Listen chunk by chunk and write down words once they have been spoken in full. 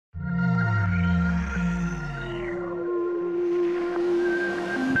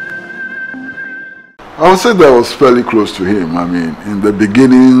I would say that I was fairly close to him. I mean, in the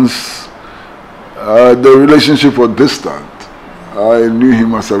beginnings, the relationship was distant. I knew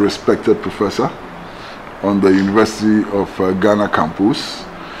him as a respected professor on the University of Ghana campus.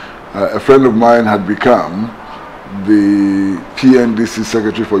 A friend of mine had become the PNDC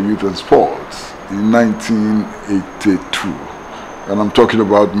Secretary for Youth and Sports in 1982. And I'm talking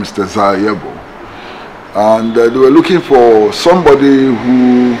about Mr. Zayebo. And they were looking for somebody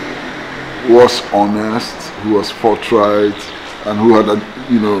who was honest, who was forthright, and who had,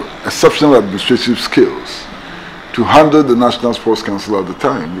 exceptional administrative skills to handle the National Sports Council at the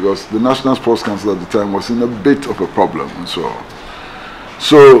time, because the National Sports Council at the time was in a bit of a problem and so on.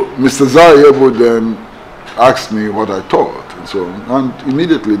 So Mr. Zayebo then asked me what I thought and so on, and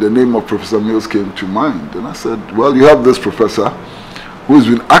immediately the name of Professor Mills came to mind. And I said, well, you have this professor who's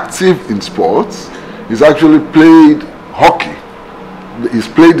been active in sports. He's actually played hockey. He's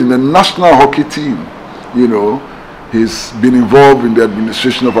played in the national hockey team, He's been involved in the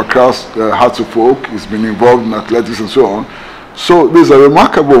administration of Accra's Hearts of Oak. He's been involved in athletics and so on. So this is a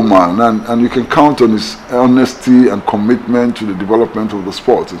remarkable man, and you can count on his honesty and commitment to the development of the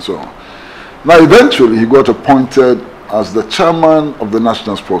sport and so on. Now, eventually, he got appointed as the chairman of the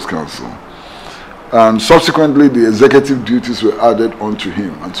National Sports Council. And subsequently, the executive duties were added onto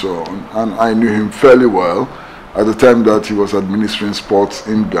him and so on. And I knew him fairly well at the time that he was administering sports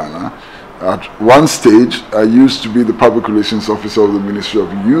in Ghana. At one stage, I used to be the public relations officer of the Ministry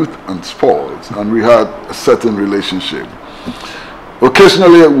of Youth and Sports, and we had a certain relationship.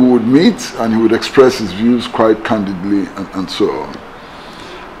 Occasionally, we would meet, and he would express his views quite candidly, and so on.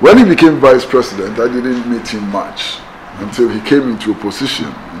 When he became vice president, I didn't meet him much until he came into opposition,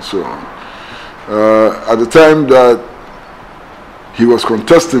 and so on. At the time that he was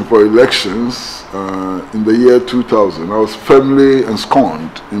contesting for elections in the year 2000, I was firmly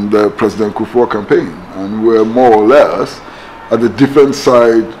ensconced in the President Kufuor campaign, and we were more or less at the different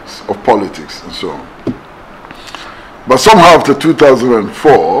sides of politics and so on. But somehow after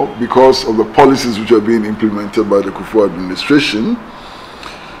 2004, because of the policies which were being implemented by the Kufuor administration,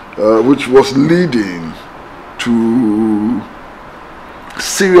 which was leading to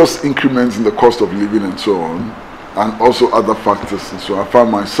serious increments in the cost of living and so on, and also other factors, and so I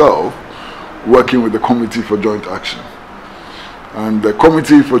found myself working with the Committee for Joint Action. And the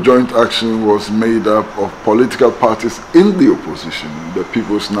Committee for Joint Action was made up of political parties in the opposition, the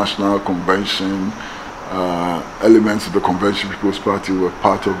People's National Convention, elements of the Convention People's Party were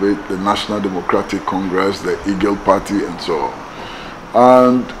part of it, the National Democratic Congress, the Eagle Party, and so on.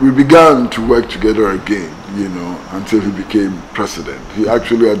 And we began to work together again, until he became president. He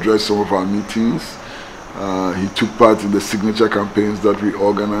actually addressed some of our meetings. He took part in the signature campaigns that we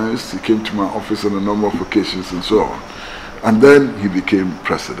organized. He came to my office on a number of occasions and so on. And then he became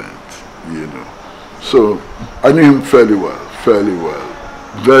president, So I knew him fairly well,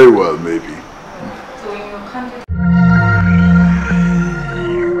 very well maybe.